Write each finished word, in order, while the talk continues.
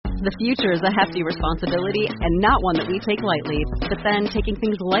The future is a hefty responsibility and not one that we take lightly. But then taking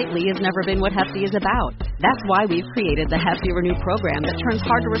things lightly has never been what Hefty is about. That's why we've created the Hefty Renew program that turns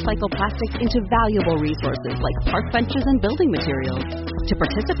hard-to-recycle plastics into valuable resources like park benches and building materials. To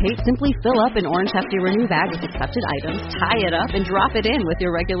participate, simply fill up an orange Hefty Renew bag with accepted items, tie it up, and drop it in with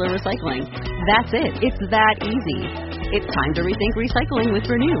your regular recycling. That's it. It's that easy. It's time to rethink recycling with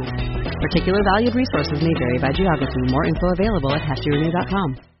Renew. Particular valued resources may vary by geography. More info available at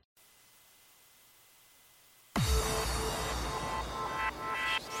heftyrenew.com.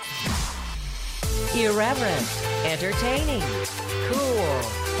 Irreverent, entertaining, cool.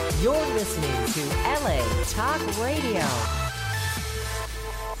 You're listening to LA Talk Radio.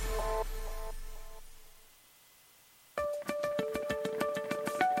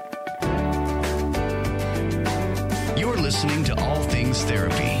 You're listening to All Things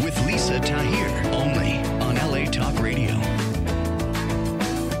Therapy with Lisa Tahir, only on LA Talk Radio.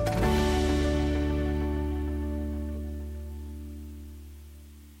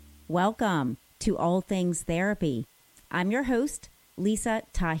 Welcome to All Things Therapy. I'm your host, Lisa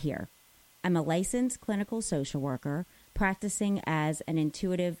Tahir. I'm a licensed clinical social worker practicing as an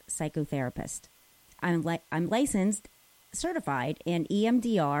intuitive psychotherapist. I'm licensed, certified in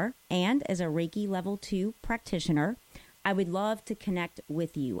EMDR, and as a Reiki Level 2 practitioner. I would love to connect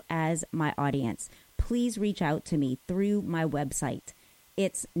with you as my audience. Please reach out to me through my website.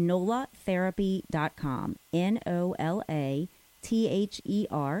 It's nolatherapy.com, NOLATHERAPY.com,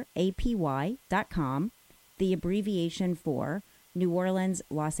 the abbreviation for New Orleans,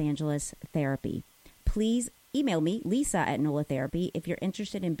 Los Angeles Therapy. Please email me, Lisa@NOLAtherapy, if you're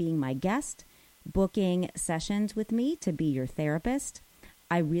interested in being my guest, booking sessions with me to be your therapist.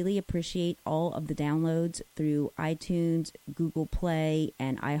 I really appreciate all of the downloads through iTunes, Google Play,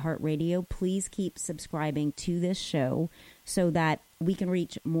 and iHeartRadio. Please keep subscribing to this show so that we can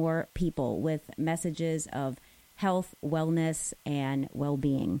reach more people with messages of health, wellness, and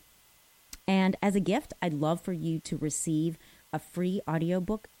well-being. And as a gift, I'd love for you to receive a free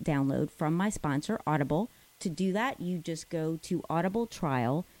audiobook download from my sponsor, Audible. To do that, you just go to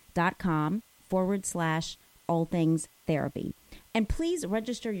audibletrial.com/allthingstherapy. And please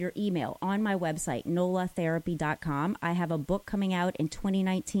register your email on my website, nolatherapy.com. I have a book coming out in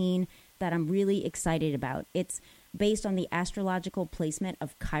 2019 that I'm really excited about. It's based on the astrological placement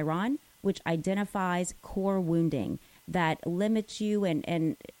of Chiron, which identifies core wounding that limits you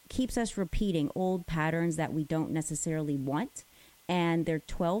and keeps us repeating old patterns that we don't necessarily want. And there are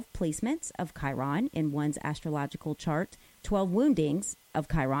 12 placements of Chiron in one's astrological chart, 12 woundings of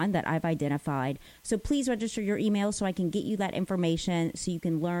Chiron that I've identified. So please register your email so I can get you that information so you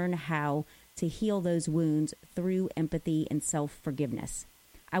can learn how to heal those wounds through empathy and self-forgiveness.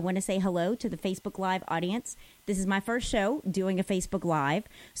 I want to say hello to the Facebook Live audience. This is my first show doing a Facebook Live,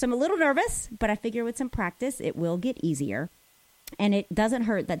 so I'm a little nervous, but I figure with some practice, it will get easier. And it doesn't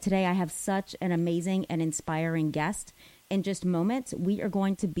hurt that today I have such an amazing and inspiring guest. In just moments, we are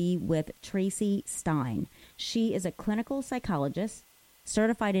going to be with Tracy Stein. She is a clinical psychologist,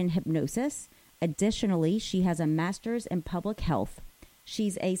 certified in hypnosis. Additionally, she has a master's in public health.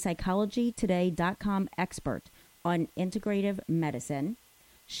 She's a PsychologyToday.com expert on integrative medicine.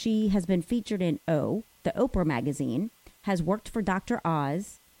 She has been featured in O, the Oprah magazine, has worked for Dr.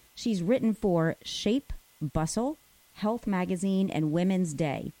 Oz. She's written for Shape, Bustle, Health Magazine, and Women's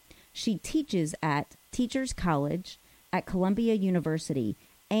Day. She teaches at Teachers College, at Columbia University,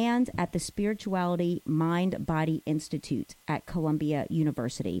 and at the Spirituality Mind Body Institute at Columbia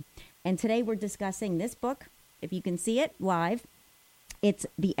University. And today we're discussing this book, if you can see it live. It's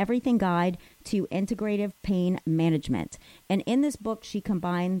The Everything Guide to Integrative Pain Management. And in this book, she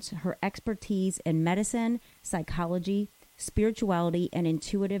combines her expertise in medicine, psychology, spirituality, and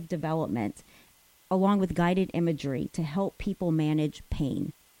intuitive development, along with guided imagery to help people manage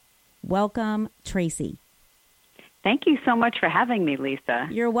pain. Welcome, Tracy. Thank you so much for having me, Lisa.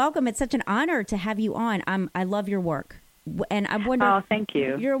 You're welcome. It's such an honor to have you on. I love your work. And I wonder... Oh, thank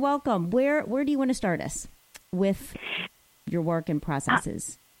you. You're welcome. Where do you want to start us with your work and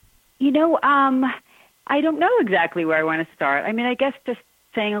processes? I don't know exactly where I want to start. I mean, I guess just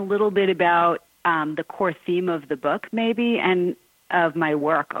saying a little bit about the core theme of the book, maybe, and of my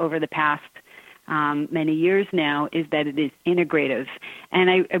work over the past many years now, is that it is integrative. And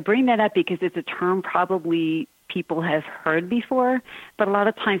I bring that up because it's a term probably people have heard before, but a lot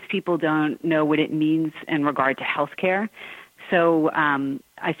of times people don't know what it means in regard to healthcare. So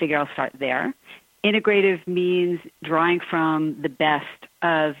I figure I'll start there. Integrative means drawing from the best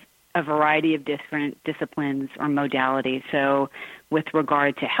of a variety of different disciplines or modalities. So with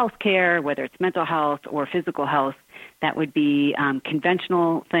regard to healthcare, whether it's mental health or physical health, That would be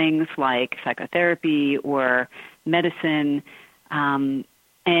conventional things like psychotherapy or medicine,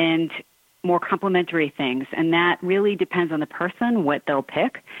 and more complementary things. And that really depends on the person, what they'll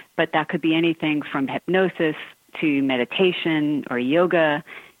pick. But that could be anything from hypnosis to meditation or yoga,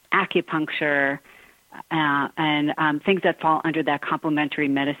 acupuncture, and things that fall under that complementary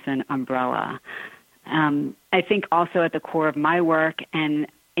medicine umbrella. I think also at the core of my work and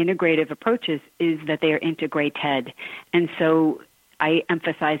integrative approaches is that they are integrated. And so I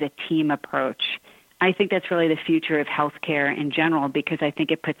emphasize a team approach. I think that's really the future of healthcare in general, because I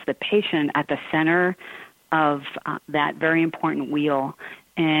think it puts the patient at the center of that very important wheel,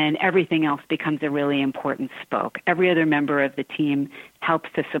 and everything else becomes a really important spoke. Every other member of the team helps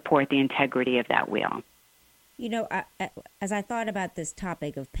to support the integrity of that wheel. You know, as I thought about this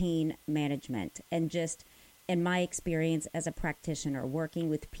topic of pain management, and just in my experience as a practitioner working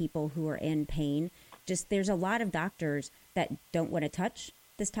with people who are in pain, just there's a lot of doctors that don't want to touch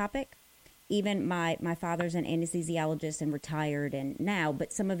this topic. Even my father's an anesthesiologist and retired and now,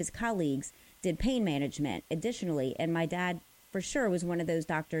 but some of his colleagues did pain management additionally. And my dad for sure was one of those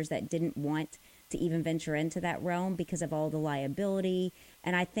doctors that didn't want to even venture into that realm because of all the liability.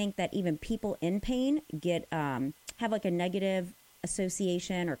 And I think that even people in pain get have like a negative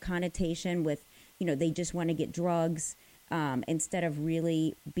association or connotation with, you know, they just want to get drugs instead of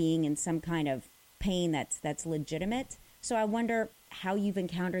really being in some kind of pain that's legitimate. So I wonder how you've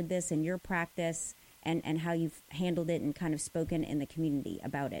encountered this in your practice and how you've handled it and kind of spoken in the community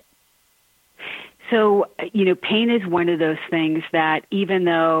about it. So, you know, pain is one of those things that even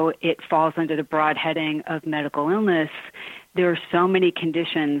though it falls under the broad heading of medical illness, there are so many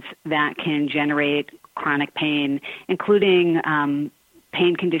conditions that can generate chronic pain, including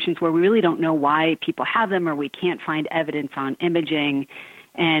pain conditions where we really don't know why people have them, or we can't find evidence on imaging.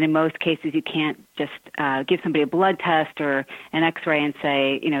 And in most cases, you can't just give somebody a blood test or an X-ray and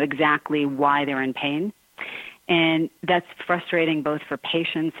say, you know, exactly why they're in pain. And that's frustrating both for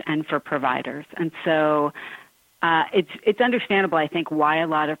patients and for providers. And so it's understandable, I think, why a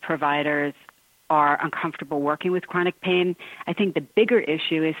lot of providers are uncomfortable working with chronic pain. I think the bigger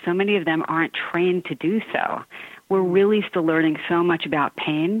issue is so many of them aren't trained to do so. We're really still learning so much about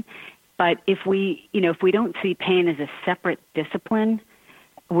pain. But if we don't see pain as a separate discipline,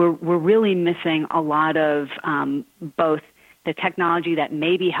 we're really missing a lot of both the technology that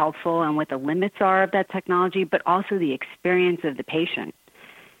may be helpful and what the limits are of that technology, but also the experience of the patient.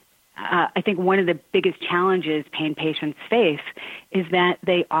 I think one of the biggest challenges pain patients face is that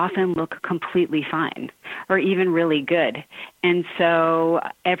they often look completely fine or even really good. And so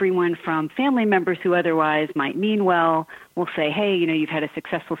everyone from family members who otherwise might mean well will say, hey, you know, you've had a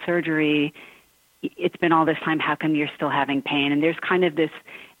successful surgery. It's been all this time. How come you're still having pain? And there's kind of this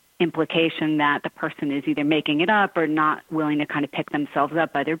implication that the person is either making it up or not willing to kind of pick themselves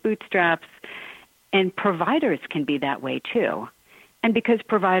up by their bootstraps. And providers can be that way too. And because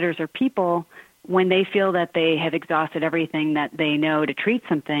providers are people, when they feel that they have exhausted everything that they know to treat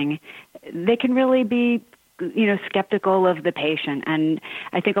something, they can really be, you know, skeptical of the patient. And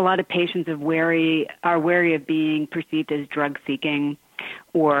I think a lot of patients are wary of being perceived as drug-seeking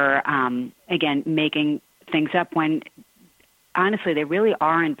or, again, making things up when honestly, they really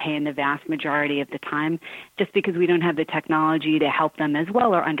are in pain the vast majority of the time. Just because we don't have the technology to help them as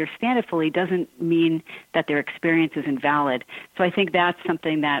well or understand it fully doesn't mean that their experience is invalid. So I think that's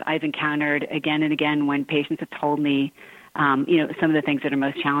something that I've encountered again and again when patients have told me, you know, some of the things that are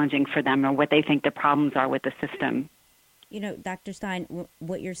most challenging for them or what they think the problems are with the system. You know, Dr. Stein,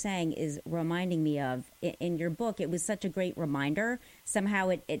 what you're saying is reminding me of, in your book, it was such a great reminder. Somehow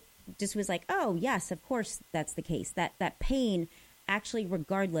it just was like, oh, yes, of course that's the case. That pain, actually,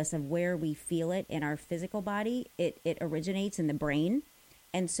 regardless of where we feel it in our physical body, it originates in the brain.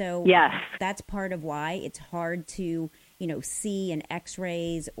 And so yes, that's part of why it's hard to, you know, see in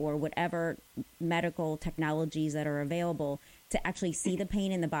X-rays or whatever medical technologies that are available to actually see the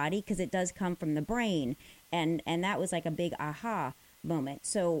pain in the body, because it does come from the brain. And that was like a big aha moment.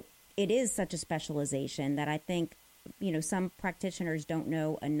 So it is such a specialization that I think, you know, some practitioners don't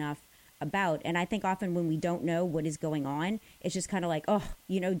know enough about. And I think often when we don't know what is going on, it's just kind of like, oh,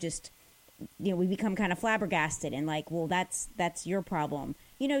 you know, just, you know, we become kind of flabbergasted and like, well, that's your problem,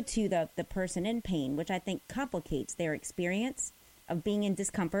 you know, to the person in pain, which I think complicates their experience of being in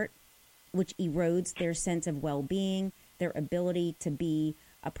discomfort, which erodes their sense of well-being, their ability to be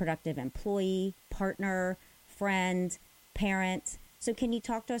a productive employee, partner, friend, parent. So can you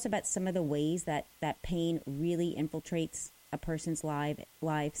talk to us about some of the ways that pain really infiltrates a person's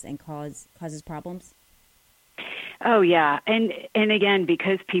lives and causes problems? Oh, yeah. And again,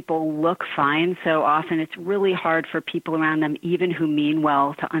 because people look fine so often, it's really hard for people around them, even who mean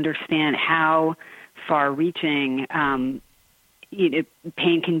well, to understand how far-reaching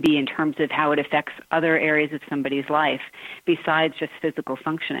pain can be in terms of how it affects other areas of somebody's life besides just physical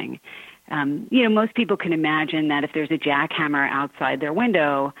functioning. Most people can imagine that if there's a jackhammer outside their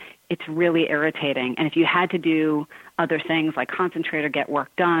window, it's really irritating. And if you had to do other things like concentrate or get work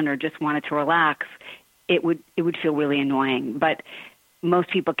done or just wanted to relax, it would feel really annoying. But most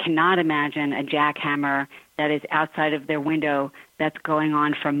people cannot imagine a jackhammer that is outside of their window that's going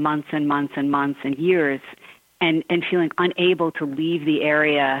on for months and months and months and years, and feeling unable to leave the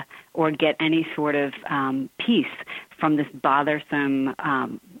area or get any sort of peace from this bothersome,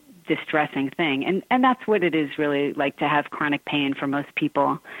 distressing thing. And that's what it is really like to have chronic pain for most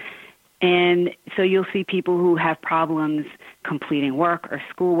people. And so you'll see people who have problems completing work or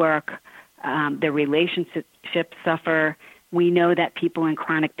schoolwork, their relationships suffer. We know that people in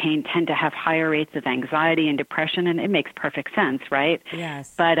chronic pain tend to have higher rates of anxiety and depression, and it makes perfect sense, right?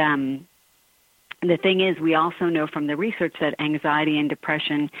 Yes. But the thing is, we also know from the research that anxiety and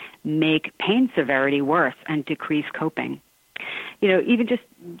depression make pain severity worse and decrease coping. Even just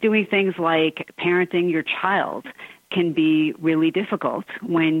doing things like parenting your child can be really difficult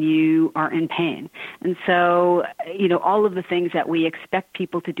when you are in pain. And so, all of the things that we expect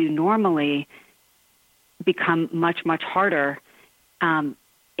people to do normally become much, much harder, and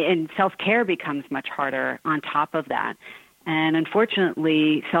self-care becomes much harder on top of that. And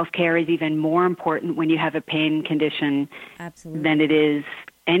unfortunately, self-care is even more important when you have a pain condition Absolutely. than it is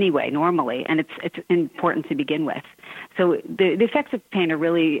anyway, normally, and it's important to begin with. So the effects of pain are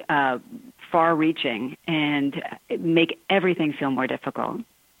really far-reaching and make everything feel more difficult.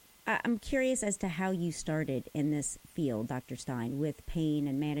 I'm curious as to how you started in this field, Dr. Stein, with pain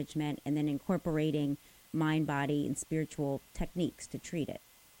and management, and then incorporating mind, body, and spiritual techniques to treat it.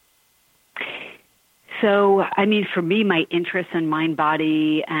 So, for me, my interest in mind,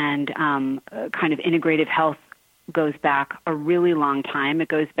 body, and kind of integrative health goes back a really long time. It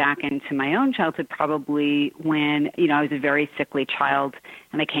goes back into my own childhood, probably when, I was a very sickly child,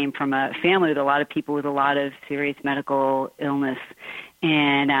 and I came from a family with a lot of people with a lot of serious medical illness.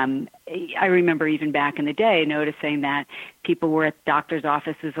 And I remember even back in the day noticing that people were at doctor's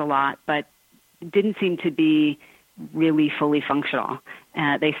offices a lot, but didn't seem to be really fully functional.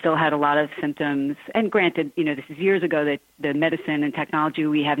 They still had a lot of symptoms. And granted, this is years ago, that the medicine and technology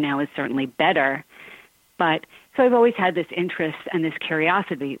we have now is certainly better. But so I've always had this interest and this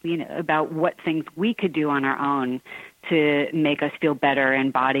curiosity, about what things we could do on our own to make us feel better in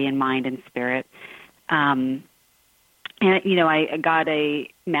body and mind and spirit. And, I got a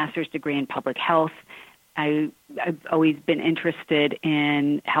master's degree in public health. I've always been interested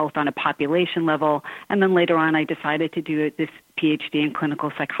in health on a population level. And then later on, I decided to do this PhD in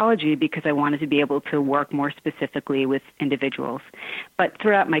clinical psychology because I wanted to be able to work more specifically with individuals. But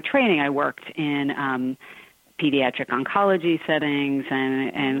throughout my training, I worked in pediatric oncology settings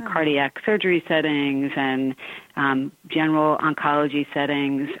and cardiac surgery settings and general oncology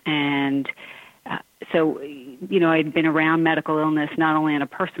settings. And so, I'd been around medical illness not only on a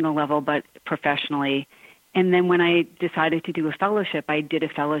personal level but professionally. And then when I decided to do a fellowship, I did a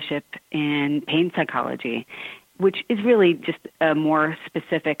fellowship in pain psychology, which is really just a more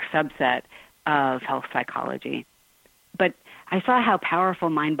specific subset of health psychology. But I saw how powerful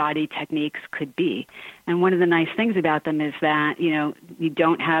mind-body techniques could be. And one of the nice things about them is that, you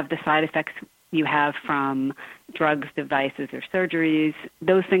don't have the side effects you have from drugs, devices, or surgeries.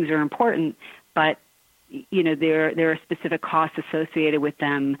 Those things are important, but there are specific costs associated with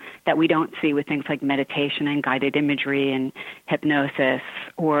them that we don't see with things like meditation and guided imagery and hypnosis,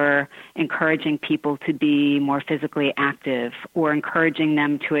 or encouraging people to be more physically active, or encouraging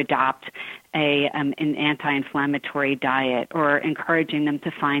them to adopt an anti-inflammatory diet, or encouraging them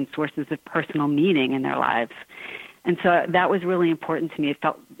to find sources of personal meaning in their lives. And so that was really important to me.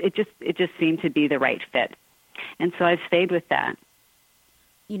 It just seemed to be the right fit. And so I've stayed with that.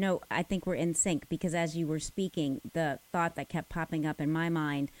 I think we're in sync because as you were speaking, the thought that kept popping up in my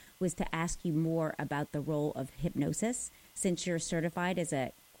mind was to ask you more about the role of hypnosis, since you're certified as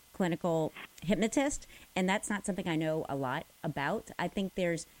a clinical hypnotist, and that's not something I know a lot about. I think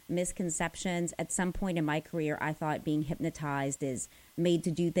there's misconceptions. At some point in my career, I thought being hypnotized is made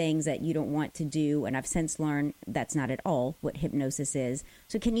to do things that you don't want to do, and I've since learned that's not at all what hypnosis is.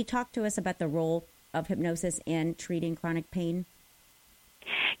 So can you talk to us about the role of hypnosis in treating chronic pain?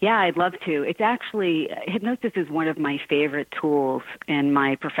 Yeah, I'd love to. It's actually, hypnosis is one of my favorite tools in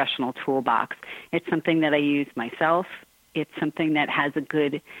my professional toolbox. It's something that I use myself it's something that has a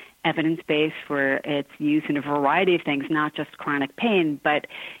good evidence base for its use in a variety of things, not just chronic pain, but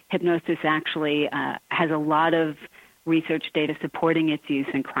hypnosis actually has a lot of research data supporting its use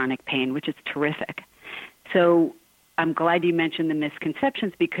in chronic pain, which is terrific. So I'm glad you mentioned the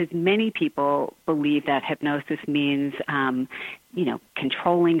misconceptions, because many people believe that hypnosis means,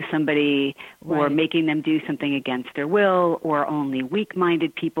 controlling somebody or making them do something against their will, or only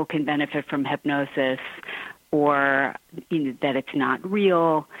weak-minded people can benefit from hypnosis, or that it's not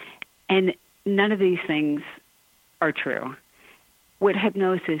real. And none of these things are true. What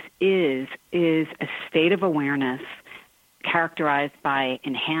hypnosis is a state of awareness characterized by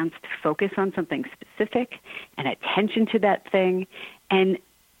enhanced focus on something specific and attention to that thing, and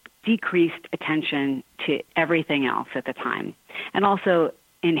decreased attention to everything else at the time, and also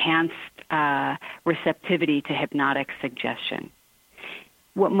enhanced receptivity to hypnotic suggestion.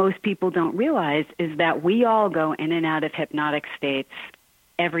 What most people don't realize is that we all go in and out of hypnotic states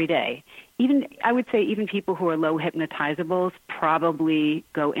every day. I would say even people who are low hypnotizables probably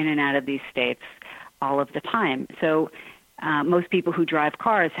go in and out of these states all of the time. So most people who drive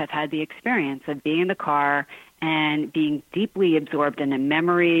cars have had the experience of being in the car and being deeply absorbed in a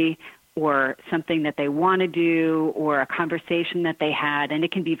memory or something that they want to do or a conversation that they had, and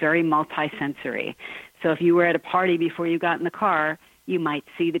it can be very multisensory. So if you were at a party before you got in the car, you might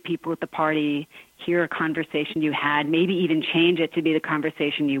see the people at the party, hear a conversation you had, maybe even change it to be the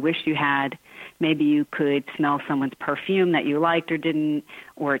conversation you wished you had. Maybe you could smell someone's perfume that you liked or didn't,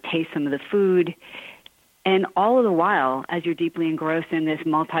 or taste some of the food. And all of the while, as you're deeply engrossed in this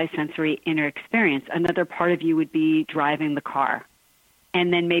multisensory inner experience, another part of you would be driving the car.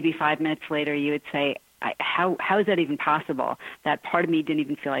 And then maybe 5 minutes later, you would say, how is that even possible? That part of me didn't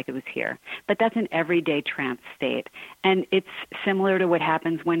even feel like it was here. But that's an everyday trance state. And it's similar to what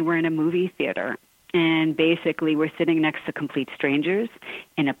happens when we're in a movie theater. And basically, we're sitting next to complete strangers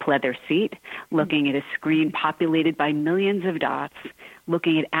in a pleather seat, looking at a screen populated by millions of dots,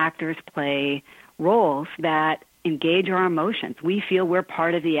 looking at actors play roles that engage our emotions. We feel we're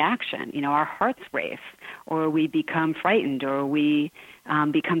part of the action. Our hearts race, or we become frightened, or we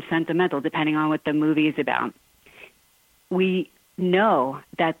become sentimental, depending on what the movie is about. We know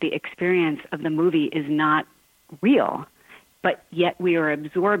that the experience of the movie is not real, but yet we are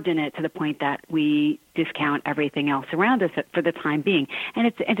absorbed in it to the point that we discount everything else around us for the time being. And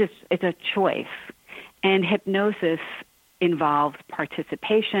it's a choice. And hypnosis involves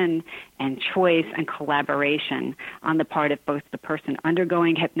participation and choice and collaboration on the part of both the person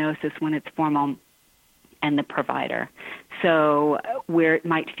undergoing hypnosis when it's formal and the provider. So where it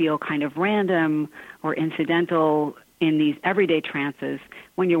might feel kind of random or incidental in these everyday trances,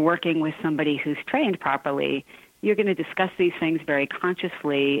 when you're working with somebody who's trained properly, you're going to discuss these things very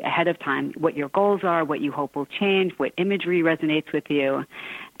consciously ahead of time, what your goals are, what you hope will change, what imagery resonates with you,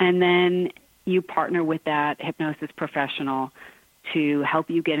 and then you partner with that hypnosis professional to help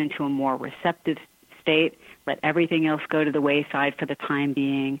you get into a more receptive state, let everything else go to the wayside for the time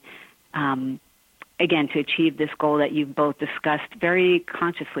being, again, to achieve this goal that you've both discussed very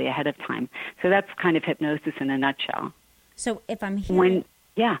consciously ahead of time. So that's kind of hypnosis in a nutshell. So if I'm hearing...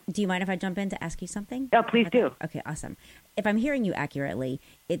 Yeah. Do you mind if I jump in to ask you something? Oh, please do. Okay, awesome. If I'm hearing you accurately,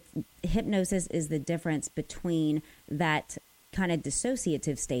 hypnosis is the difference between that kind of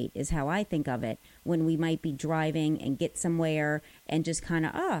dissociative state, is how I think of it, when we might be driving and get somewhere and just kind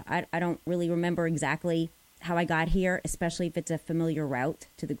of, I don't really remember exactly how I got here, especially if it's a familiar route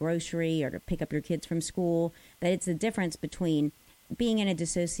to the grocery or to pick up your kids from school, that it's the difference between being in a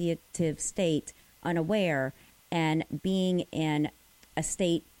dissociative state, unaware, and being in a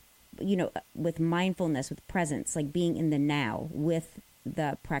state, with mindfulness, with presence, like being in the now with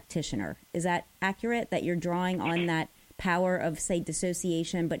the practitioner. Is that accurate, that you're drawing on that power of, say,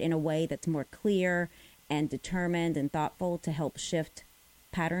 dissociation, but in a way that's more clear and determined and thoughtful to help shift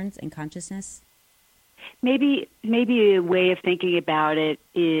patterns and consciousness? Maybe a way of thinking about it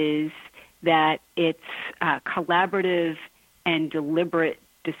is that it's collaborative and deliberate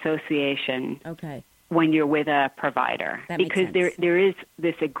dissociation. Okay. When you're with a provider, because there is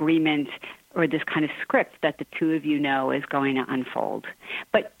this agreement or this kind of script that the two of you know is going to unfold.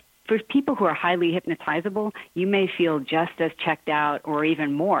 But for people who are highly hypnotizable, you may feel just as checked out or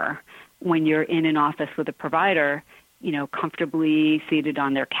even more when you're in an office with a provider, comfortably seated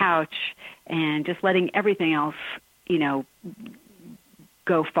on their couch and just letting everything else,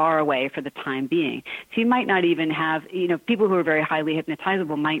 go far away for the time being. So you might not even have, people who are very highly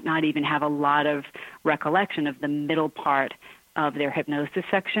hypnotizable might not even have a lot of recollection of the middle part of their hypnosis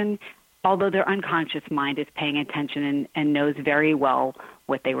section. although their unconscious mind is paying attention and knows very well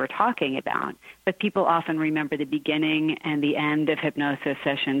what they were talking about. But people often remember the beginning and the end of hypnosis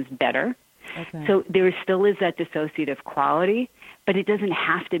sessions better. Okay. So there still is that dissociative quality, but it doesn't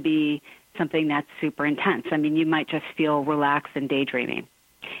have to be something that's super intense. I mean, you might just feel relaxed and daydreaming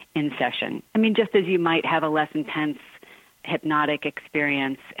in session. I mean, just as you might have a less intense hypnotic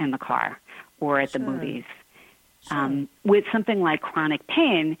experience in the car or at the movies. Sure. With something like chronic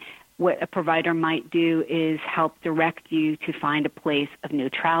pain, what a provider might do is help direct you to find a place of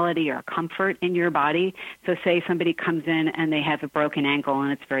neutrality or comfort in your body. So say somebody comes in and they have a broken ankle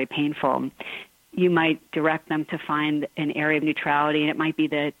and it's very painful. You might direct them to find an area of neutrality, and it might be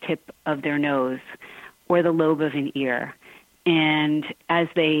the tip of their nose or the lobe of an ear. And as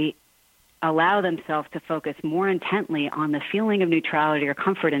they allow themselves to focus more intently on the feeling of neutrality or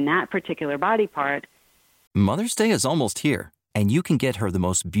comfort in that particular body part. Mother's Day is almost here, and you can get her the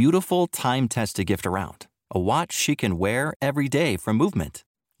most beautiful time-tested gift around, a watch she can wear every day from Movement.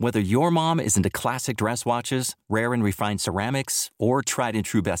 Whether your mom is into classic dress watches, rare and refined ceramics, or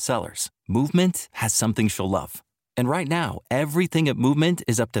tried-and-true bestsellers, Movement has something she'll love. And right now, everything at Movement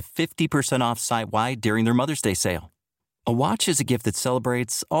is up to 50% off site-wide during their Mother's Day sale. A watch is a gift that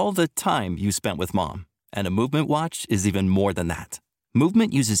celebrates all the time you spent with mom, and a Movement watch is even more than that.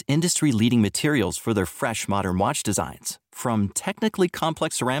 Movement uses industry-leading materials for their fresh, modern watch designs, from technically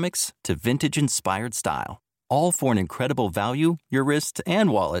complex ceramics to vintage-inspired style, all for an incredible value your wrist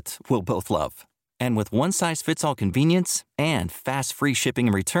and wallet will both love. And with one-size-fits-all convenience and fast free shipping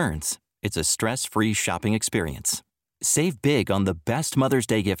and returns, it's a stress-free shopping experience. Save big on the best Mother's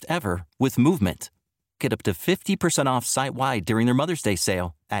Day gift ever with Movement. Get up to 50% off site-wide during their Mother's Day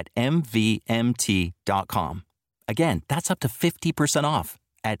sale at MVMT.com. Again, that's up to 50% off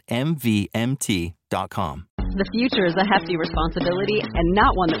at MVMT.com. The future is a hefty responsibility and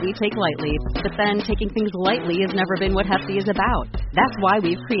not one that we take lightly. But then taking things lightly has never been what Hefty is about. That's why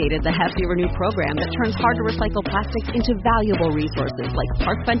we've created the Hefty Renew program that turns hard-to-recycle plastics into valuable resources like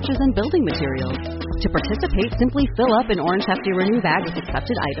park benches and building materials. To participate, simply fill up an orange Hefty Renew bag with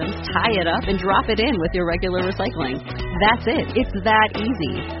accepted items, tie it up, and drop it in with your regular recycling. That's it. It's that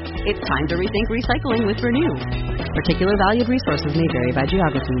easy. It's time to rethink recycling with Renew. Particular valued resources may vary by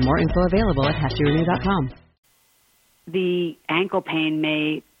geography. More info available at heftyrenew.com. The ankle pain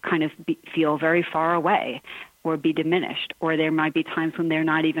may kind of feel very far away or be diminished, or there might be times when they're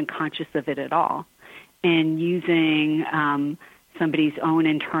not even conscious of it at all. And using somebody's own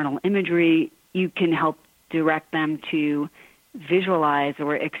internal imagery, you can help direct them to visualize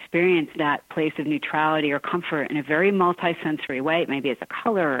or experience that place of neutrality or comfort in a very multisensory way. Maybe it's a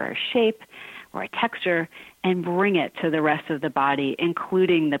color or a shape or a texture, and bring it to the rest of the body,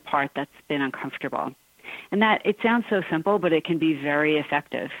 including the part that's been uncomfortable. And that, it sounds so simple, but it can be very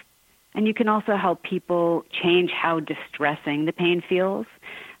effective. And you can also help people change how distressing the pain feels,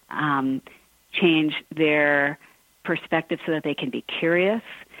 change their perspective so that they can be curious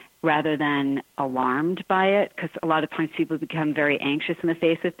rather than alarmed by it, because a lot of times people become very anxious in the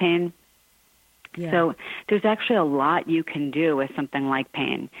face of pain. Yeah. So there's actually a lot you can do with something like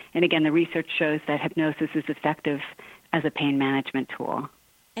pain. And again, the research shows that hypnosis is effective as a pain management tool.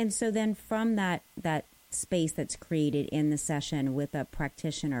 And so then from that space that's created in the session with a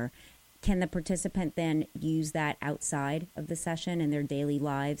practitioner, can the participant then use that outside of the session in their daily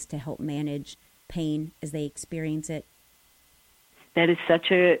lives to help manage pain as they experience it? That is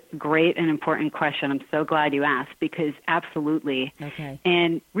such a great and important question. I'm so glad you asked, because absolutely. Okay.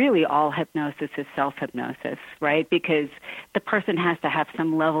 And really all hypnosis is self-hypnosis, right? Because the person has to have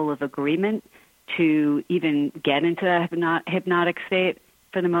some level of agreement to even get into that hypnotic state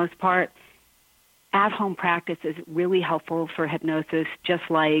for the most part. At-home practice is really helpful for hypnosis, just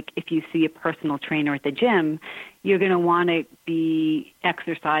like if you see a personal trainer at the gym, you're going to want to be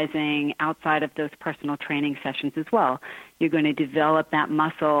exercising outside of those personal training sessions as well. You're going to develop that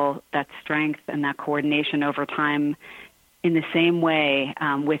muscle, that strength, and that coordination over time in the same way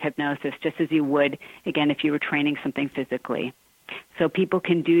with hypnosis, just as you would, again, if you were training something physically. So people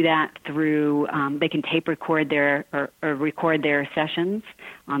can do that through, they can tape record their or record their sessions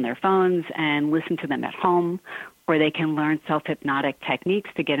on their phones and listen to them at home, or they can learn self-hypnotic techniques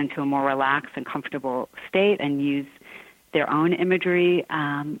to get into a more relaxed and comfortable state and use their own imagery.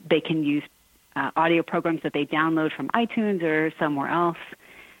 They can use audio programs that they download from iTunes or somewhere else.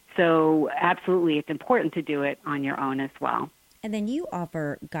 So absolutely, it's important to do it on your own as well. And then you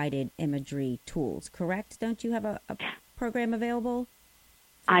offer guided imagery tools, correct? Don't you have a program available?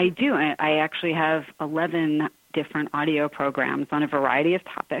 I do. I actually have 11 different audio programs on a variety of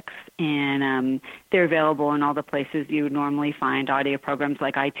topics, and they're available in all the places you would normally find audio programs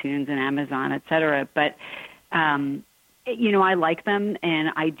like iTunes and Amazon, et cetera. But, I like them, and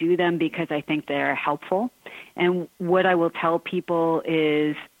I do them because I think they're helpful. And what I will tell people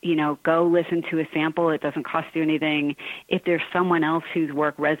is, go listen to a sample. It doesn't cost you anything. If there's someone else whose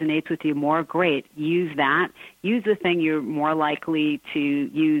work resonates with you more, great. Use that. Use the thing you're more likely to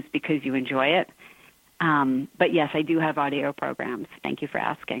use because you enjoy it. But yes, I do have audio programs. Thank you for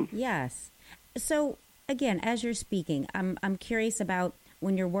asking. Yes. So again, as you're speaking, I'm curious about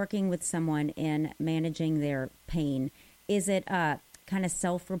when you're working with someone in managing their pain. Is it a kind of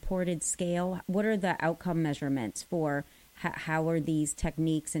self-reported scale? What are the outcome measurements for how are these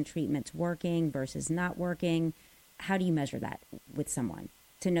techniques and treatments working versus not working? How do you measure that with someone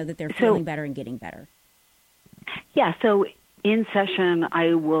to know that they're feeling better and getting better? Yeah, so in session,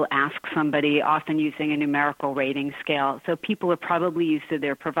 I will ask somebody, often using a numerical rating scale. So people are probably used to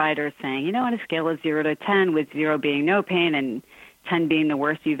their providers saying, on a scale of 0 to 10, with 0 being no pain and 10 being the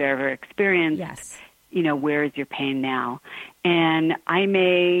worst you've ever experienced. Yes. Where is your pain now? And I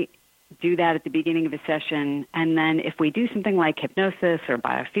may do that at the beginning of a session, and then if we do something like hypnosis or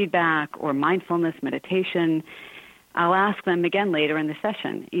biofeedback or mindfulness meditation, I'll ask them again later in the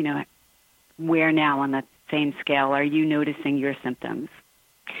session, where now on that same scale are you noticing your symptoms?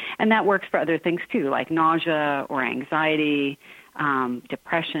 And that works for other things too, like nausea or anxiety,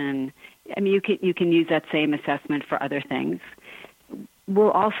 depression. I mean, you can use that same assessment for other things.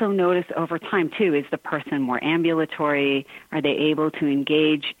 We'll also notice over time, too, is the person more ambulatory? Are they able to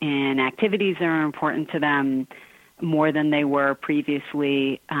engage in activities that are important to them more than they were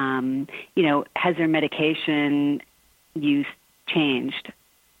previously? Has their medication use changed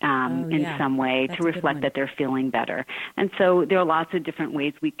in some way to reflect that they're feeling better? And so there are lots of different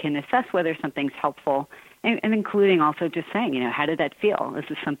ways we can assess whether something's helpful, and including also just saying, how did that feel? This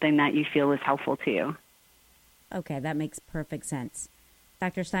is something that you feel is helpful to you. Okay, that makes perfect sense.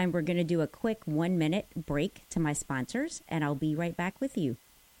 Dr. Stein, we're going to do a quick 1-minute break to my sponsors, and I'll be right back with you.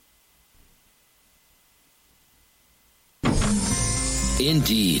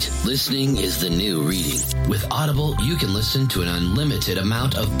 Indeed, listening is the new reading. With Audible, you can listen to an unlimited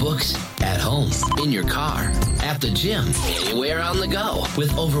amount of books at home, in your car, at the gym, anywhere on the go.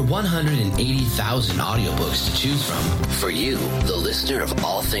 With over 180,000 audiobooks to choose from. For you, the listener of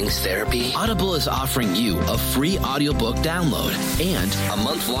All Things Therapy, Audible is offering you a free audiobook download and a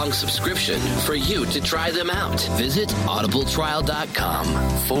month-long subscription for you to try them out. Visit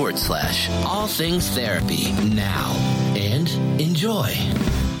audibletrial.com/All Things Therapy now and enjoy.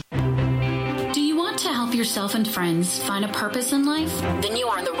 Do you want to help yourself and friends find a purpose in life? Then you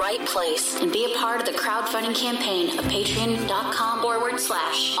are in the right place and be a part of the crowdfunding campaign of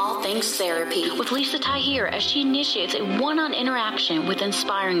patreon.com/All Things Therapy with Lisa Tahir as she initiates a one-on interaction with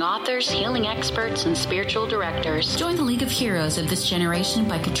inspiring authors, healing experts, and spiritual directors. Join the League of Heroes of this generation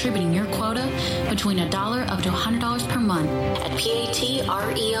by contributing your quota between $1 up to $100 per month at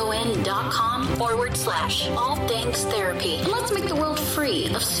patreon.com/All Things Therapy. And let's make the world free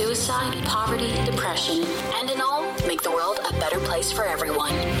of suicide, poverty, depression, and in all, make the world a better place for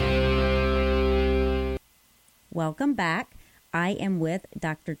everyone. Welcome back. I am with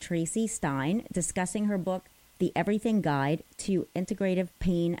Dr. Tracy Stein discussing her book, The Everything Guide to Integrative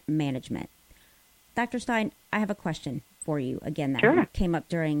Pain Management. Dr. Stein, I have a question for you again that came up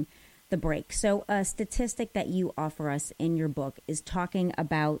during the break. So a statistic that you offer us in your book is talking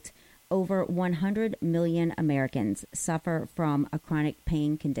about over 100 million Americans suffer from a chronic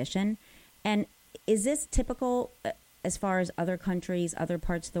pain condition. And is this typical as far as other countries, other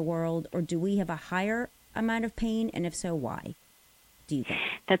parts of the world, or do we have a higher amount of pain? And if so, why do you think?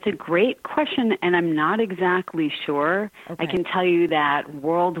 That's a great question, and I'm not exactly sure. Okay. I can tell you that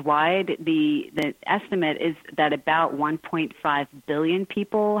worldwide, the estimate is that about 1.5 billion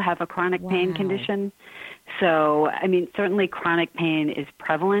people have a chronic pain condition. So, I mean, certainly chronic pain is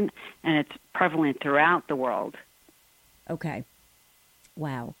prevalent, and it's prevalent throughout the world. Okay.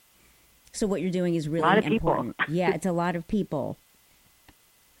 Wow. So what you're doing is really important. Yeah, it's a lot of people.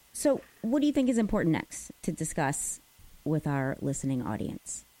 So what do you think is important next to discuss with our listening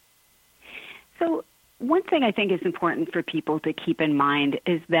audience? So one thing I think is important for people to keep in mind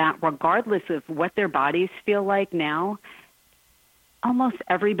is that regardless of what their bodies feel like now, almost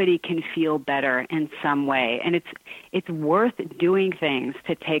everybody can feel better in some way. And it's worth doing things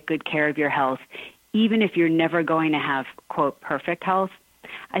to take good care of your health, even if you're never going to have, quote, perfect health.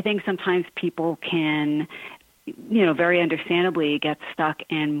 I think sometimes people can, very understandably get stuck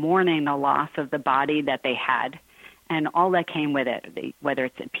in mourning the loss of the body that they had and all that came with it, whether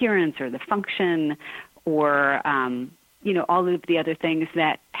it's appearance or the function or all of the other things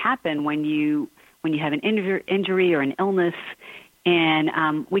that happen when you have an injury or an illness.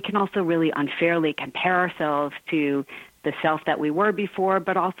 And we can also really unfairly compare ourselves to the self that we were before,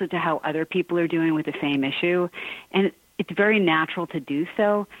 but also to how other people are doing with the same issue. And it's very natural to do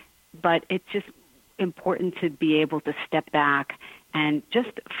so, but it's just important to be able to step back and just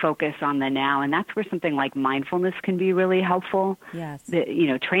focus on the now. And that's where something like mindfulness can be really helpful. Yes.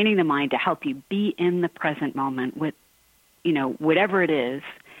 Training the mind to help you be in the present moment with, whatever it is,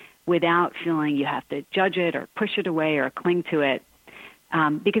 without feeling you have to judge it or push it away or cling to it,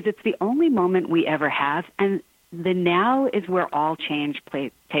 because it's the only moment we ever have. And the now is where all change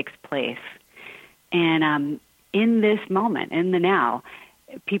takes place. And in this moment, in the now,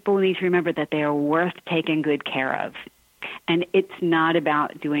 people need to remember that they are worth taking good care of. And it's not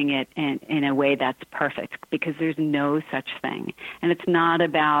about doing it in a way that's perfect, because there's no such thing. And it's not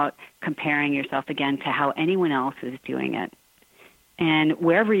about comparing yourself again to how anyone else is doing it. And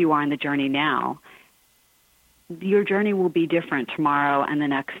wherever you are in the journey now, your journey will be different tomorrow and the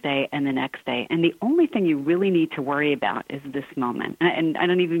next day and the next day. And the only thing you really need to worry about is this moment. And I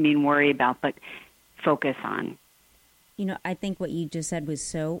don't even mean worry about, but focus on. I think what you just said was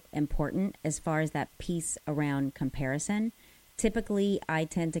so important as far as that piece around comparison. Typically, I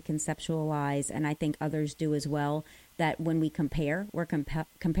tend to conceptualize, and I think others do as well, that when we compare, we're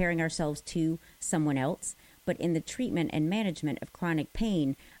comparing ourselves to someone else. But in the treatment and management of chronic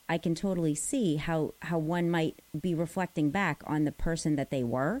pain, I can totally see how one might be reflecting back on the person that they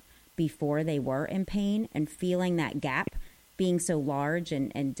were before they were in pain, and feeling that gap being so large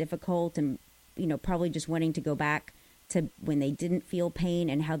and difficult, and probably just wanting to go back to when they didn't feel pain,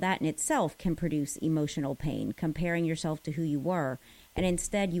 and how that in itself can produce emotional pain, comparing yourself to who you were. And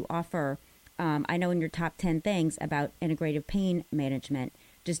instead you offer, I know in your top 10 things about integrative pain management,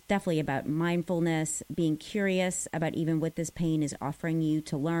 just definitely about mindfulness, being curious about even what this pain is offering you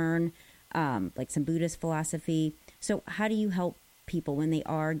to learn, like some Buddhist philosophy. So how do you help people when they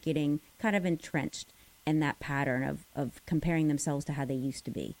are getting kind of entrenched in that pattern of comparing themselves to how they used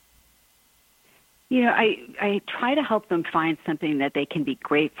to be? I try to help them find something that they can be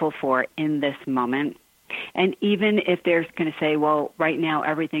grateful for in this moment. And even if they're going to say, well, right now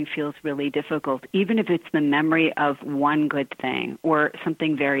everything feels really difficult, even if it's the memory of one good thing or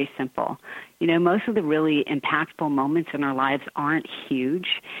something very simple. Most of the really impactful moments in our lives aren't huge,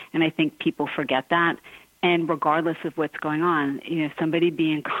 and I think people forget that. And regardless of what's going on, somebody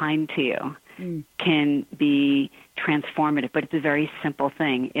being kind to you can be transformative, but it's a very simple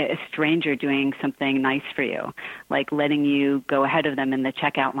thing. A stranger doing something nice for you, like letting you go ahead of them in the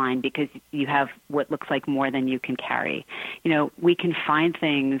checkout line because you have what looks like more than you can carry. We can find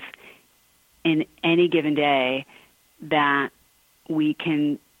things in any given day that we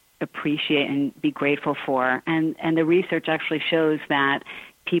can appreciate and be grateful for. And the research actually shows that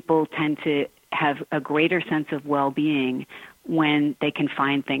people tend to have a greater sense of well-being when they can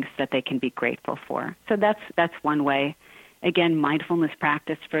find things that they can be grateful for. So that's one way. Again, mindfulness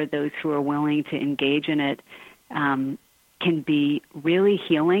practice for those who are willing to engage in it can be really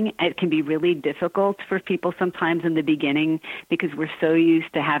healing. It can be really difficult for people sometimes in the beginning because we're so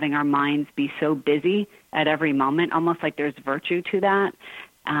used to having our minds be so busy at every moment, almost like there's virtue to that.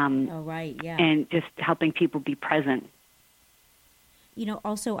 Right, yeah. And just helping people be present.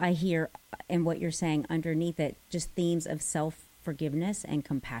 Also I hear in what you're saying underneath it, just themes of self-forgiveness and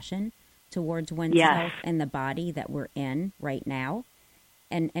compassion towards oneself and the body that we're in right now,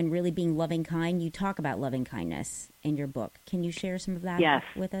 and really being loving kind. You talk about loving kindness in your book. Can you share some of that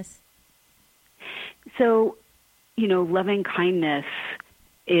with us? So, loving kindness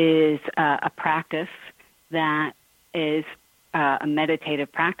is a practice that is a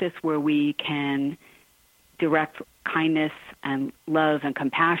meditative practice where we can direct kindness and love and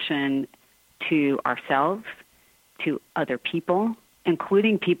compassion to ourselves, to other people,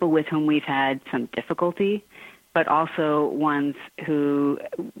 including people with whom we've had some difficulty, but also ones who,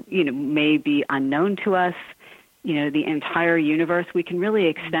 may be unknown to us. The entire universe, we can really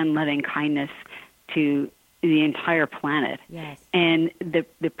extend loving kindness to the entire planet. Yes. And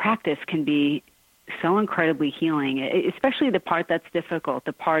the practice can be so incredibly healing, especially the part that's difficult,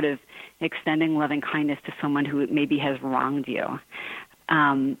 the part of extending loving kindness to someone who maybe has wronged you.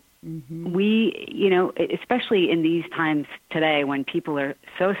 We, especially in these times today when people are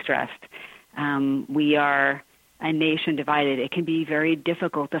so stressed, we are a nation divided. It can be very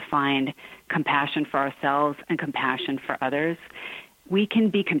difficult to find compassion for ourselves and compassion for others. We can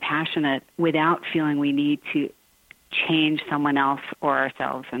be compassionate without feeling we need to change someone else or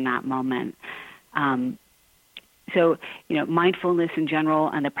ourselves in that moment. So, mindfulness in general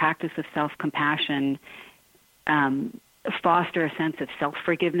and the practice of self-compassion foster a sense of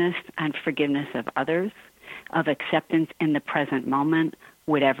self-forgiveness and forgiveness of others, of acceptance in the present moment,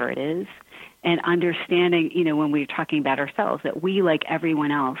 whatever it is, and understanding, when we're talking about ourselves, that we, like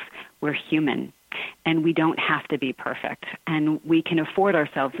everyone else, we're human, and we don't have to be perfect, and we can afford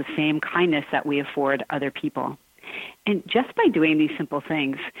ourselves the same kindness that we afford other people. And just by doing these simple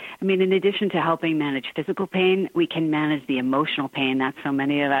things, in addition to helping manage physical pain, we can manage the emotional pain that so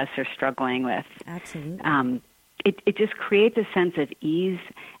many of us are struggling with. Absolutely. It just creates a sense of ease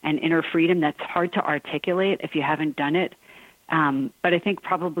and inner freedom that's hard to articulate if you haven't done it. But I think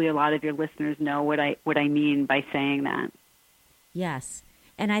probably a lot of your listeners know what I mean by saying that. Yes.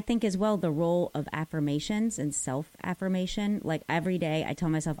 And I think as well the role of affirmations and self-affirmation. Like every day I tell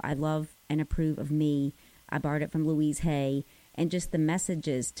myself I love and approve of me. I borrowed it from Louise Hay. And just the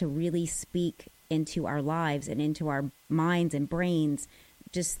messages to really speak into our lives and into our minds and brains,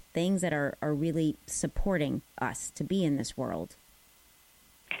 just things that are really supporting us to be in this world.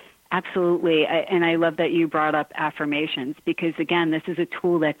 Absolutely. And I love that you brought up affirmations because, again, this is a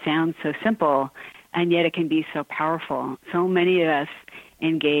tool that sounds so simple, and yet it can be so powerful. So many of us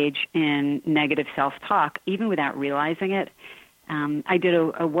engage in negative self-talk, even without realizing it. I did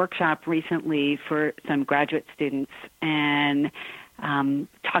a workshop recently for some graduate students and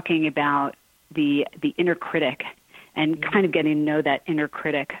talking about the inner critic and kind of getting to know that inner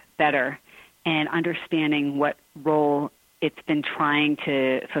critic better and understanding what role it's been trying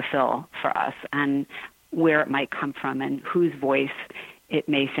to fulfill for us and where it might come from and whose voice it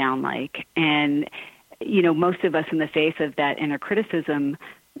may sound like. And, most of us in the face of that inner criticism,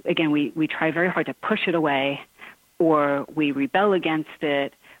 again, we try very hard to push it away, or we rebel against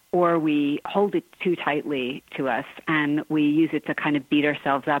it, or we hold it too tightly to us, and we use it to kind of beat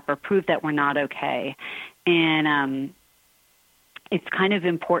ourselves up or prove that we're not okay. And it's kind of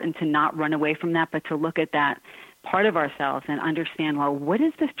important to not run away from that, but to look at that part of ourselves and understand, well, what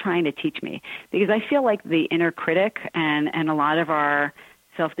is this trying to teach me? Because I feel like the inner critic and a lot of our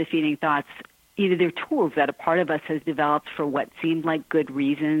self-defeating thoughts, they're tools that a part of us has developed for what seemed like good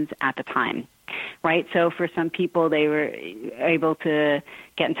reasons at the time. Right? So for some people, they were able to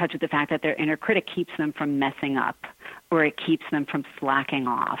get in touch with the fact that their inner critic keeps them from messing up, or it keeps them from slacking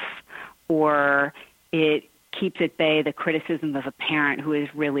off, or it keeps at bay the criticism of a parent who is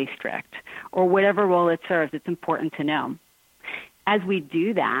really strict, or whatever role it serves. It's important to know. As we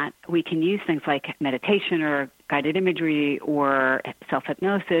do that, we can use things like meditation or guided imagery or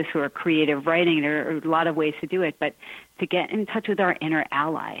self-hypnosis or creative writing. There are a lot of ways to do it, but to get in touch with our inner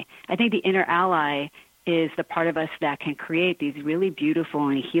ally. I think the inner ally is the part of us that can create these really beautiful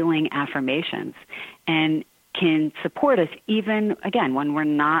and healing affirmations and can support us even, again, when we're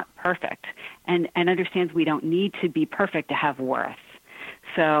not perfect and understands we don't need to be perfect to have worth.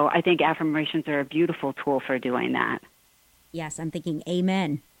 So I think affirmations are a beautiful tool for doing that. Yes, I'm thinking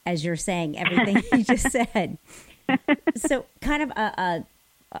amen as you're saying everything you just said. So kind of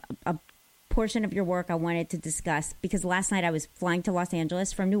a portion of your work I wanted to discuss, because last night I was flying to Los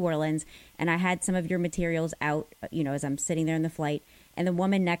Angeles from New Orleans, and I had some of your materials out, as I'm sitting there in the flight, and the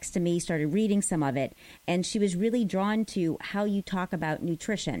woman next to me started reading some of it, and she was really drawn to how you talk about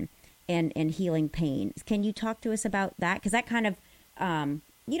nutrition and healing pain. Can you talk to us about that? Because that kind of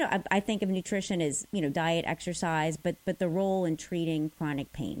I think of nutrition as, diet, exercise, but the role in treating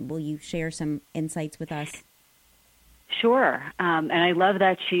chronic pain. Will you share some insights with us? Sure. And I love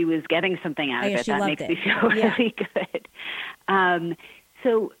that she was getting something out of it. That makes me feel really good.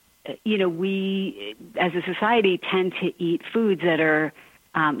 So, we as a society tend to eat foods that are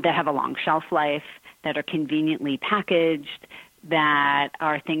that have a long shelf life, that are conveniently packaged, that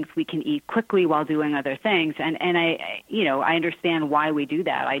are things we can eat quickly while doing other things. And I understand why we do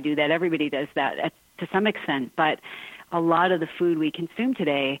that. I do that. Everybody does that to some extent. But a lot of the food we consume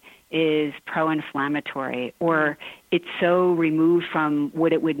today is pro-inflammatory, or it's so removed from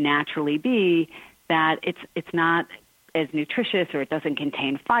what it would naturally be that it's not as nutritious, or it doesn't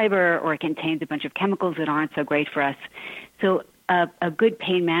contain fiber, or it contains a bunch of chemicals that aren't so great for us. So a good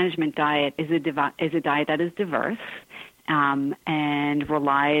pain management diet is a diet that is diverse, and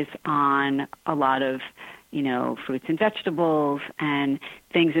relies on a lot of, fruits and vegetables and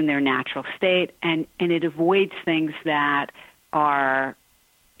things in their natural state. And it avoids things that are,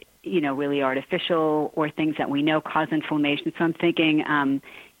 really artificial, or things that we know cause inflammation. So I'm thinking,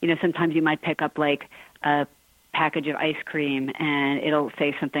 sometimes you might pick up like a package of ice cream and it'll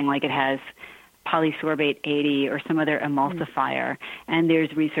say something like it has polysorbate 80 or some other emulsifier. And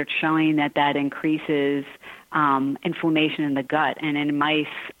there's research showing that increases inflammation in the gut. And in mice,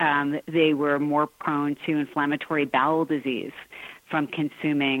 they were more prone to inflammatory bowel disease from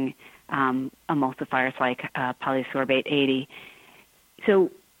consuming emulsifiers like polysorbate 80.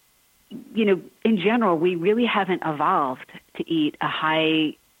 So, in general, we really haven't evolved to eat a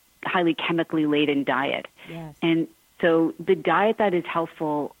highly chemically laden diet. Yes. And so the diet that is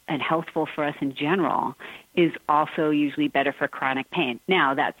healthful and healthful for us in general is also usually better for chronic pain.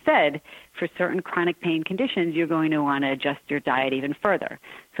 Now, that said, for certain chronic pain conditions, you're going to want to adjust your diet even further.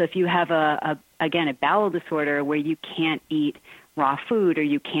 So if you have, a bowel disorder where you can't eat raw food or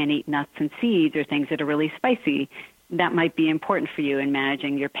you can't eat nuts and seeds or things that are really spicy, that might be important for you in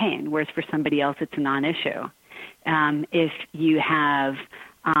managing your pain, whereas for somebody else it's a non-issue. If you have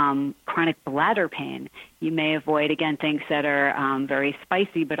chronic bladder pain, you may avoid, again, things that are very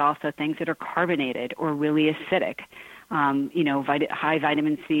spicy, but also things that are carbonated or really acidic, high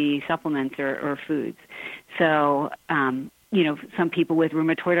vitamin C supplements or foods. So, some people with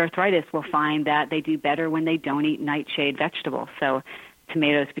rheumatoid arthritis will find that they do better when they don't eat nightshade vegetables, so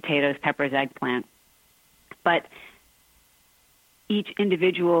tomatoes, potatoes, peppers, eggplant. But each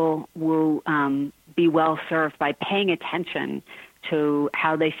individual will be well served by paying attention to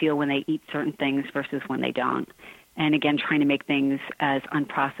how they feel when they eat certain things versus when they don't. And again, trying to make things as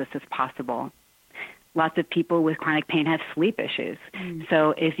unprocessed as possible. Lots of people with chronic pain have sleep issues.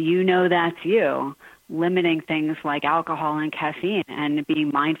 So if you know that's you, limiting things like alcohol and caffeine and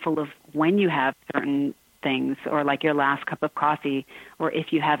being mindful of when you have certain things, or like your last cup of coffee, or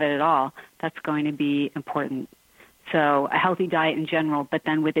if you have it at all, that's going to be important. So a healthy diet in general, but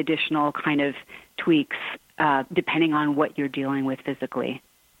then with additional kind of tweaks depending on what you're dealing with physically.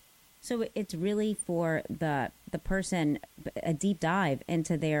 So it's really for the person, a deep dive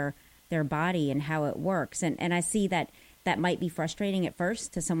into their body and how it works. And I see that might be frustrating at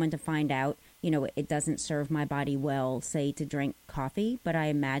first to someone to find out, it doesn't serve my body well, say, to drink coffee. But I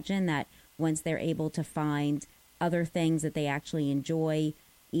imagine that once they're able to find other things that they actually enjoy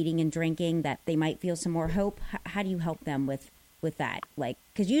eating and drinking, that they might feel some more hope. How do you help them with that? Like,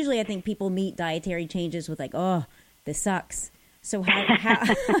 because usually I think people meet dietary changes with like, oh, this sucks. So how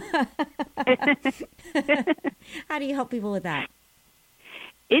how do you help people with that?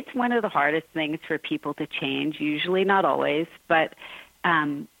 It's one of the hardest things for people to change, usually, not always, but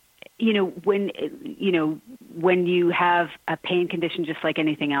when you have a pain condition just like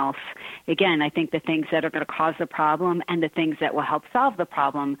anything else, again, I think the things that are going to cause the problem and the things that will help solve the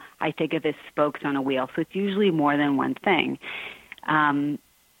problem, I think of as spokes on a wheel. So it's usually more than one thing.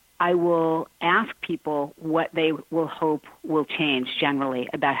 I will ask people what they will hope will change generally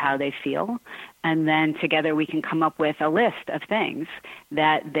about how they feel, and then together we can come up with a list of things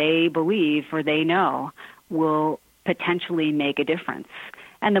that they believe or they know will potentially make a difference.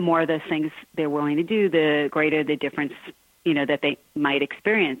 And the more of those things they're willing to do, the greater the difference, that they might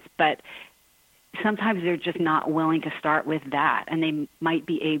experience. But sometimes they're just not willing to start with that, and they might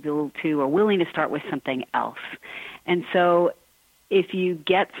be able to or willing to start with something else. And so if you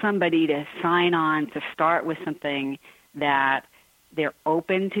get somebody to sign on to start with something that they're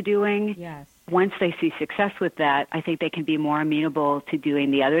open to doing, yes, once they see success with that, I think they can be more amenable to doing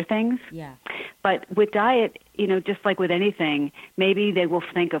the other things. Yeah. But with diet, just like with anything, maybe they will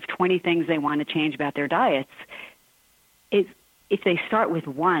think of 20 things they want to change about their diets. If they start with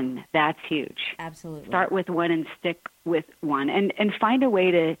one, that's huge. Absolutely. Start with one and stick with one. And find a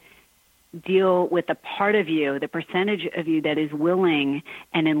way to deal with the part of you, the percentage of you that is willing,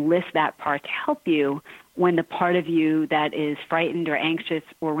 and enlist that part to help you when the part of you that is frightened or anxious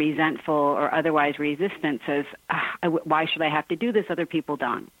or resentful or otherwise resistant says, why should I have to do this? Other people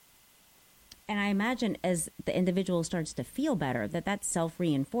don't. And I imagine as the individual starts to feel better, that's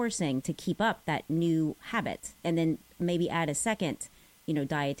self-reinforcing to keep up that new habit, and then maybe add a second,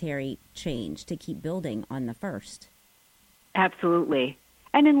 dietary change to keep building on the first. Absolutely.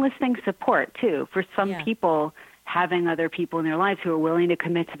 And enlisting support, too. For some people, having other people in their lives who are willing to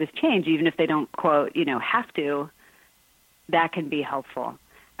commit to this change, even if they don't, quote, have to, that can be helpful.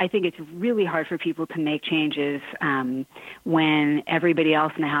 I think it's really hard for people to make changes when everybody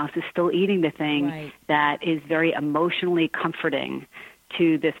else in the house is still eating the thing that is very emotionally comforting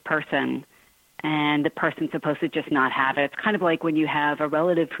to this person, and the person's supposed to just not have it. It's kind of like when you have a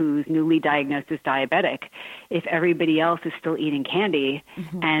relative who's newly diagnosed as diabetic. If everybody else is still eating candy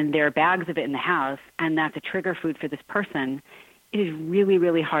and there are bags of it in the house, and that's a trigger food for this person, it is really,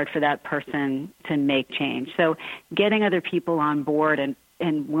 really hard for that person to make change. So getting other people on board and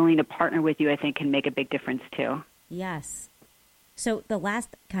willing to partner with you, I think, can make a big difference too. Yes. So the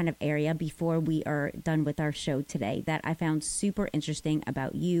last kind of area before we are done with our show today that I found super interesting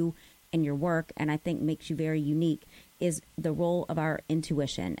about you in your work, and I think makes you very unique, is the role of our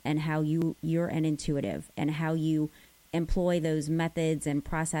intuition and how you're an intuitive and how you employ those methods and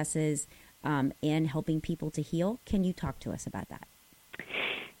processes in helping people to heal. Can you talk to us about that?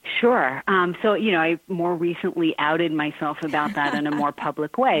 Sure. So, I more recently outed myself about that in a more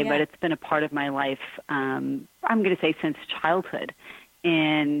public way, but it's been a part of my life, I'm going to say since childhood.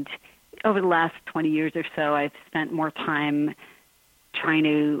 And over the last 20 years or so, I've spent more time trying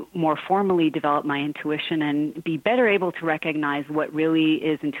to more formally develop my intuition and be better able to recognize what really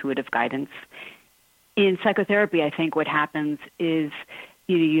is intuitive guidance. In psychotherapy, I think what happens is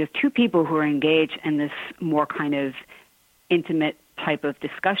you have two people who are engaged in this more kind of intimate type of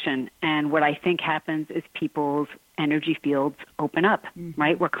discussion. And what I think happens is people's energy fields open up,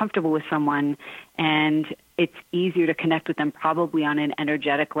 right? We're comfortable with someone, and it's easier to connect with them probably on an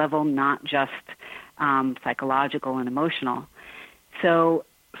energetic level, not just psychological and emotional. So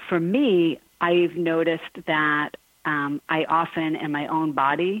for me, I've noticed that I often in my own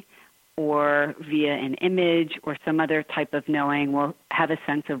body or via an image or some other type of knowing will have a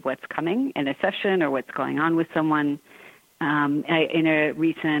sense of what's coming in a session or what's going on with someone. In a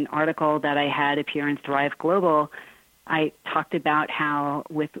recent article that I had appear in Thrive Global, I talked about how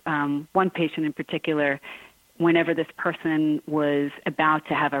with one patient in particular, whenever this person was about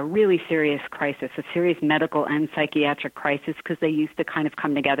to have a really serious crisis, a serious medical and psychiatric crisis, because they used to kind of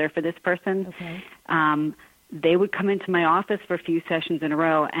come together for this person, they would come into my office for a few sessions in a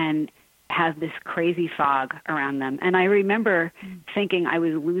row and have this crazy fog around them. And I remember thinking I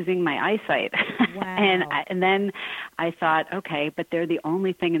was losing my eyesight. Wow. and then I thought, okay, but they're the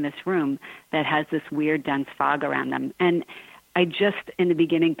only thing in this room that has this weird, dense fog around them. And I just, in the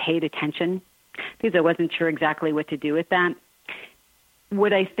beginning, paid attention because I wasn't sure exactly what to do with that.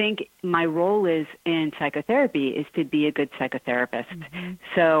 What I think my role is in psychotherapy is to be a good psychotherapist.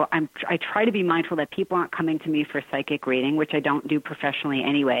 So I try to be mindful that people aren't coming to me for psychic reading, which I don't do professionally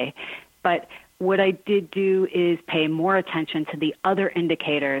anyway. But what I did do is pay more attention to the other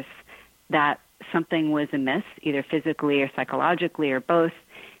indicators that something was amiss, either physically or psychologically or both.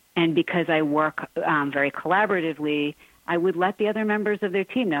 And because I work very collaboratively, I would let the other members of their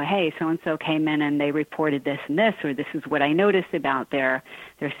team know, hey, so-and-so came in and they reported this and this, or this is what I noticed about their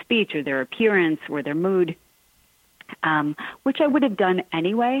speech or their appearance or their mood, which I would have done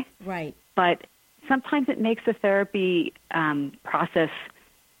anyway. Right. But sometimes it makes the therapy process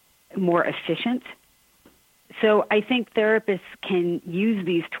more efficient. So I think therapists can use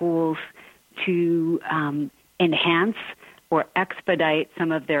these tools to enhance or expedite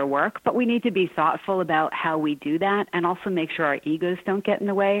some of their work, but we need to be thoughtful about how we do that and also make sure our egos don't get in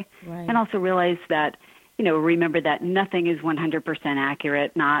the way. Right. And also realize that, remember that nothing is 100%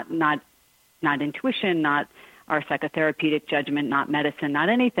 accurate, not intuition, not our psychotherapeutic judgment, not medicine, not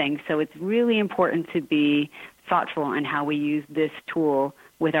anything. So it's really important to be thoughtful in how we use this tool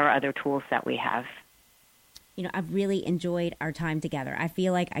with our other tools that we have. I've really enjoyed our time together. I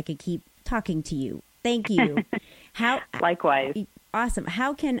feel like I could keep talking to you. Thank you. Likewise. Awesome.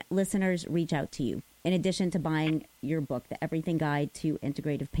 How can listeners reach out to you in addition to buying your book, The Everything Guide to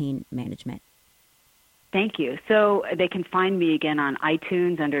Integrative Pain Management? Thank you. So they can find me again on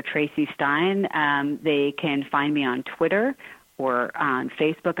iTunes under Tracy Stein. They can find me on Twitter or on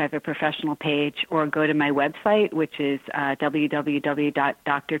Facebook. I have a professional page, or go to my website, which is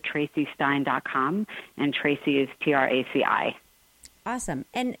www.drtracystein.com, and Tracy is Traci. Awesome.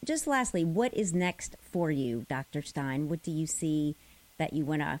 And just lastly, what is next for you, Dr. Stein? What do you see that you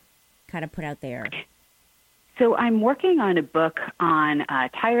want to kind of put out there? So I'm working on a book on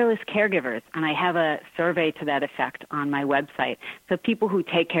tireless caregivers, and I have a survey to that effect on my website. So people who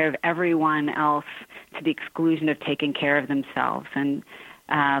take care of everyone else to the exclusion of taking care of themselves, and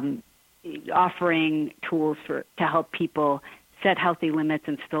offering tools to help people set healthy limits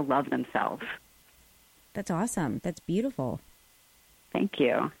and still love themselves. That's awesome. That's beautiful. Thank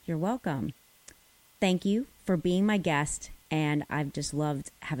you. You're welcome. Thank you for being my guest, and I've just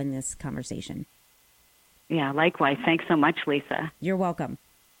loved having this conversation. Yeah, likewise. Thanks so much, Lisa. You're welcome.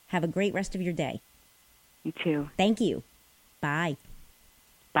 Have a great rest of your day. You too. Thank you. Bye.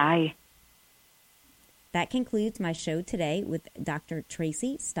 Bye. That concludes my show today with Dr.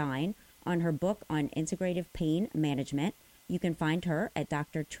 Tracy Stein on her book on integrative pain management. You can find her at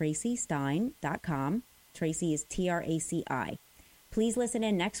drtracystein.com. Tracy is Traci. Please listen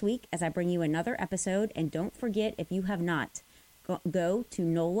in next week as I bring you another episode. And don't forget, if you have not, go to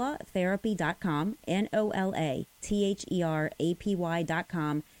nolatherapy.com,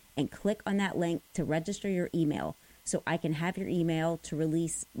 NOLATHERAPY.com, and click on that link to register your email so I can have your email to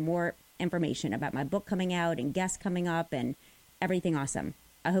release more information about my book coming out and guests coming up and everything awesome.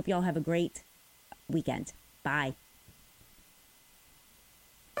 I hope y'all have a great weekend. Bye.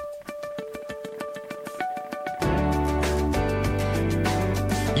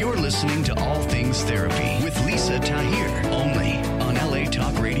 You're listening to All Things Therapy